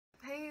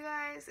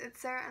guys,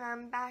 it's Sarah and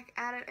I'm back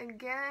at it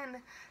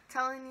again,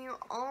 telling you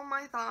all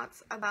my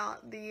thoughts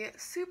about the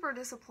super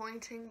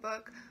disappointing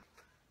book,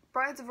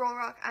 Brides of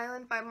Rollrock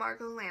Island by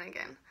Margot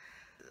Lanigan.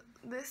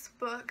 This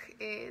book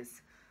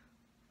is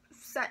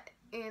set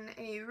in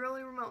a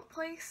really remote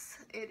place.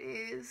 It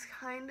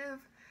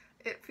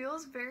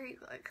feels very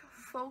like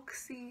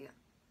folksy,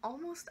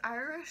 almost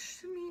Irish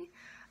to me,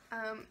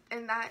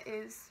 and that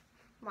is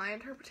my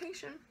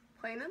interpretation,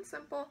 plain and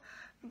simple,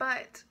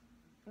 but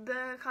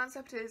the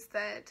concept is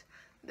that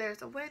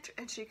there's a witch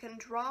and she can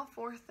draw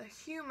forth a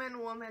human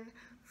woman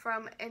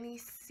from any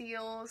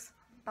seal's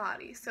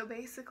body. So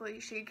basically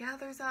she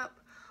gathers up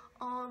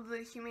all of the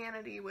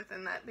humanity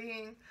within that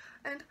being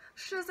and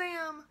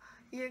Shazam,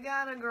 you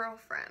got a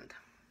girlfriend.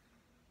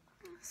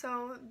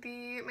 So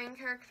the main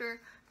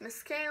character,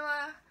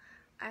 Michaela,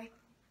 I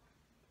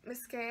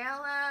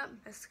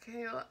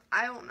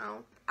don't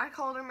know. I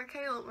called her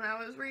Michaela when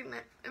I was reading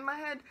it. In my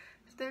head,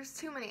 there's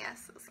too many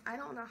S's. I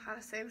don't know how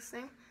to say this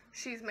name.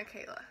 She's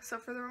Michaela. So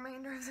for the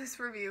remainder of this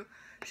review,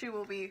 she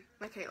will be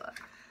Michaela.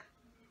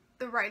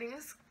 The writing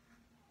is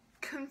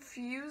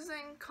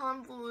confusing,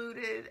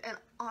 convoluted, and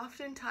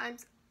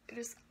oftentimes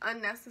just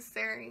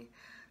unnecessary.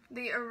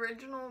 The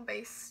original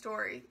base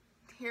story,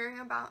 hearing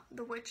about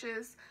the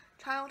witch's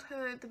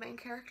childhood, the main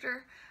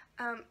character,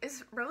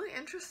 is really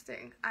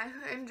interesting. I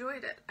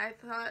enjoyed it. I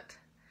thought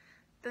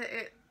that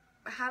it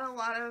had a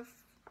lot of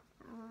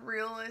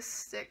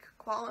realistic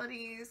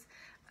qualities.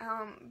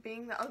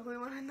 Being the ugly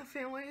one in the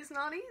family is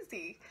not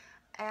easy.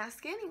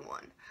 Ask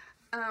anyone.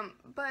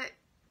 But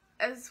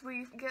as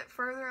we get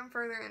further and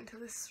further into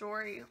the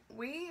story,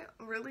 we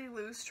really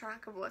lose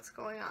track of what's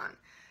going on.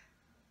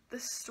 The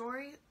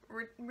story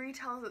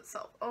retells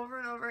itself over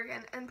and over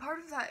again, and part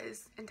of that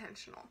is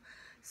intentional.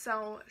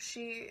 So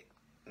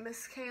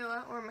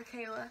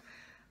Michaela,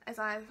 as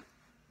I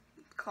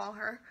call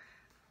her,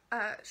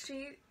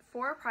 she,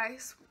 for a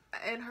price,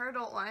 in her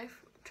adult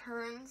life,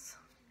 turns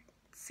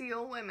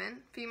seal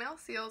women, female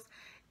seals,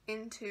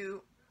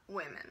 into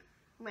women,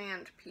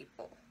 land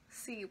people,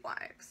 sea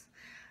wives.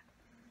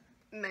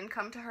 Men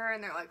come to her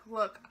and they're like,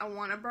 look, I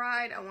want a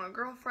bride, I want a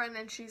girlfriend,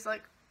 and she's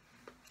like,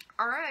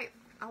 alright,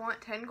 I want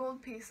 10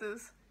 gold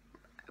pieces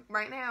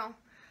right now.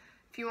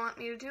 If you want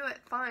me to do it,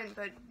 fine,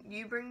 but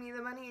you bring me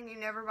the money and you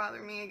never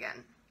bother me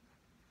again.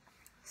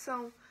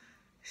 So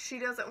she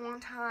does it one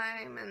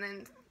time, and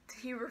then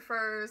he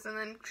refers, and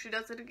then she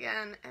does it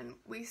again, and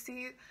we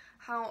see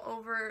how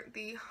over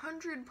the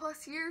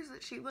 100+ years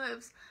that she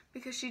lives,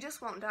 because she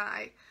just won't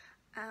die,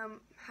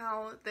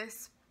 how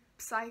this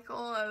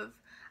cycle of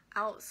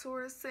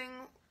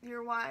outsourcing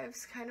your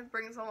wives kind of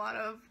brings a lot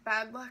of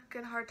bad luck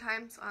and hard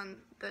times on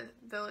the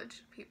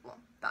village people,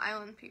 the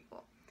island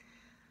people.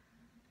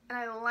 And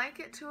I like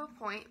it to a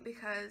point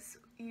because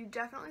you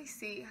definitely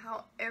see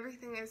how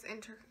everything is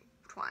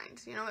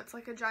intertwined. You know, it's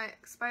like a giant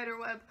spider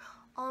web.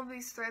 All of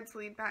these threads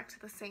lead back to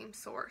the same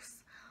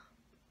source.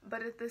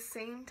 But at the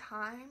same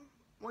time,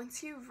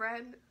 once you've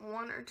read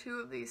one or two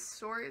of these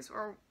stories,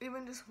 or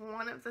even just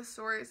one of the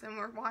stories, and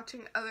we're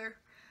watching other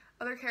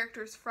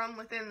characters from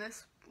within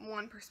this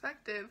one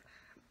perspective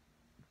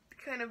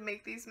kind of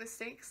make these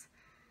mistakes,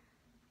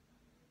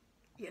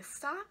 you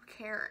stop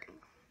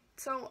caring.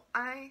 So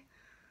I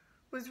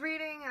was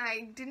reading and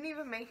I didn't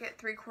even make it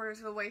 3/4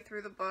 of the way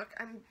through the book.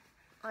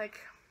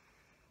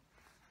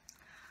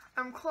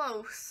 I'm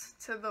close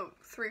to the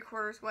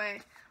 3/4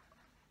 way.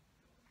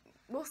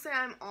 We'll say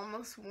I'm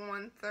almost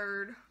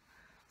 1/3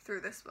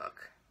 through this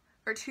book,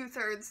 or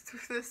 2/3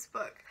 through this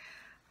book.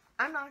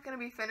 I'm not going to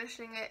be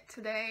finishing it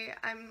today.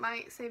 I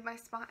might save my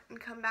spot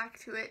and come back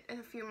to it in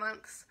a few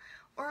months,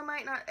 or I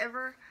might not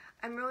ever.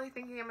 I'm really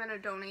thinking I'm going to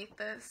donate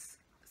this.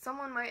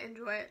 Someone might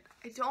enjoy it.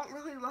 I don't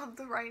really love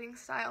the writing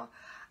style.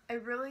 I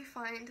really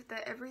find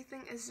that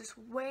everything is just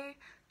way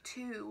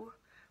too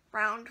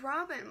round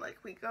robin.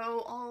 Like, we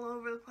go all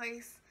over the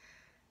place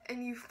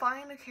and you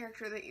find a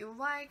character that you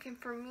like,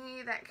 and for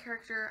me, that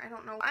character, I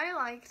don't know, I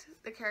liked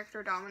the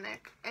character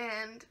Dominic,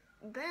 and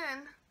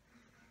then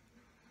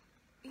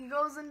he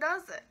goes and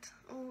does it.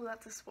 Oh,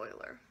 that's a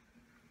spoiler.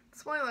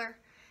 Spoiler.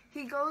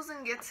 He goes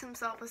and gets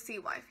himself a sea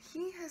wife.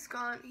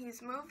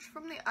 He's moved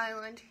from the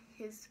island.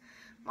 His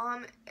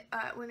mom,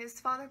 when his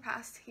father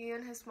passed, he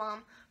and his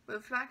mom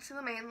moved back to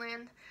the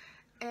mainland,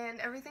 and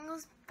everything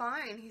was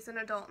fine. He's an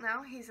adult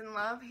now. He's in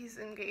love. He's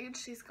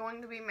engaged. He's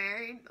going to be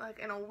married, like,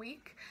 in a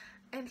week,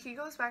 and he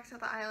goes back to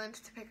the island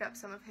to pick up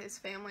some of his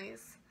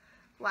family's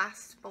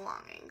last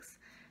belongings.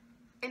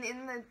 And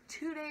in the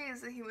 2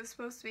 days that he was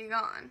supposed to be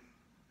gone,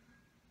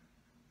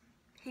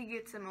 he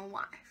gets him a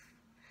wife.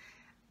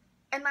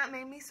 And that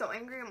made me so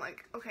angry. I'm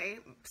like, okay,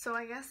 so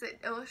I guess it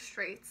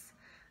illustrates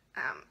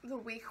the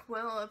weak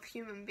will of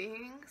human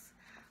beings,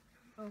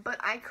 but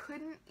I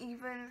couldn't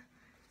even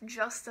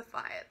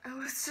justify it. I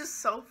was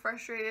just so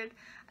frustrated,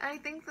 and I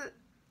think that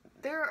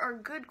there are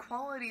good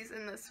qualities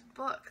in this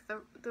book.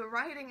 The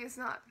writing is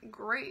not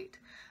great,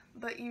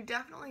 but you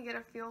definitely get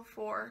a feel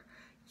for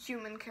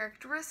human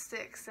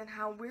characteristics and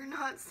how we're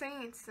not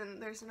saints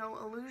and there's no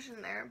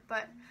illusion there,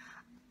 but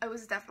I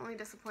was definitely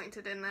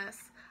disappointed in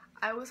this.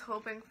 I was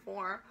hoping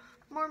for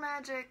more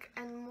magic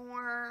and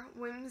more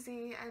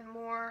whimsy and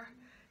more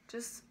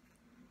just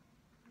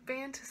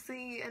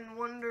fantasy and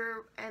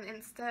wonder, and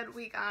instead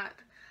we got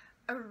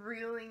a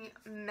really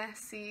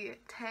messy,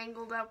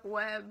 tangled up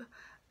web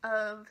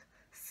of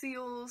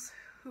seals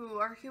who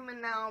are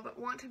human now but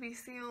want to be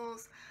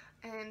seals,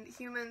 and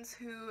humans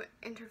who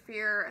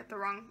interfere at the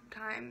wrong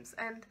times,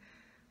 and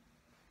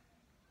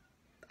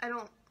I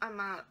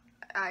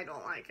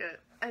don't like it.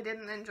 I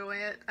didn't enjoy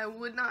it. I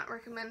would not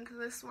recommend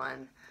this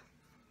one.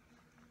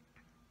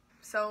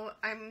 So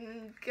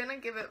I'm gonna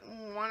give it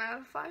 1 out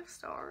of 5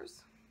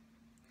 stars.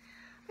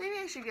 Maybe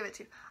I should give it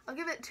 2. I'll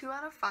give it 2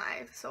 out of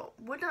 5. So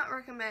would not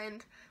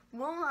recommend,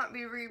 will not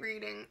be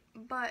rereading,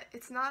 but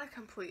it's not a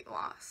complete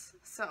loss.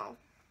 So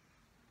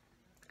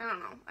I don't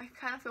know. I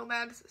kind of feel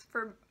bad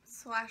for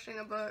slashing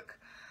a book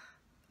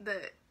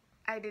that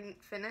I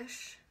didn't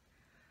finish,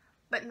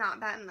 but not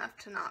bad enough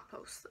to not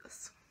post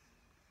this.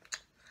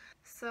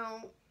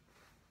 So,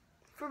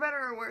 for better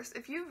or worse,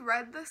 if you've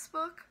read this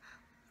book,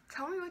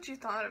 tell me what you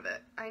thought of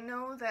it. I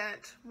know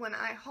that when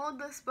I hauled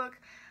this book,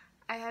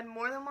 I had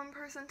more than one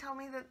person tell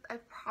me that I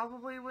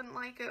probably wouldn't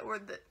like it, or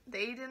that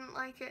they didn't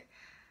like it,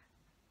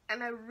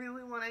 and I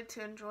really wanted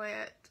to enjoy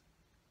it.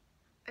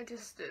 I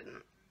just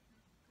didn't.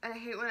 And I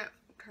hate when it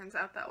turns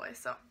out that way,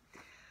 so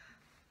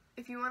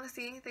if you want to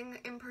see anything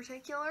in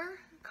particular,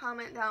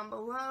 comment down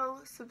below,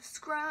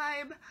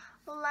 subscribe,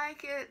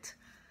 like it,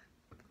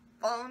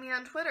 follow me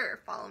on Twitter,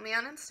 follow me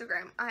on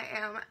Instagram. I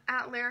am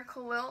at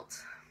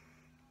LyricalLilt.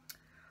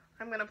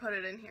 I'm going to put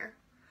it in here.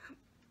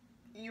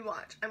 You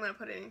watch. I'm going to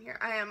put it in here.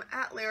 I am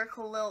at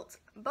LyricalLilt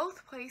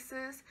both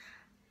places.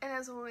 And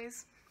as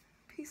always,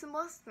 peace and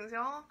blessings,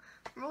 y'all.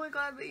 I'm really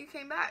glad that you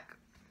came back.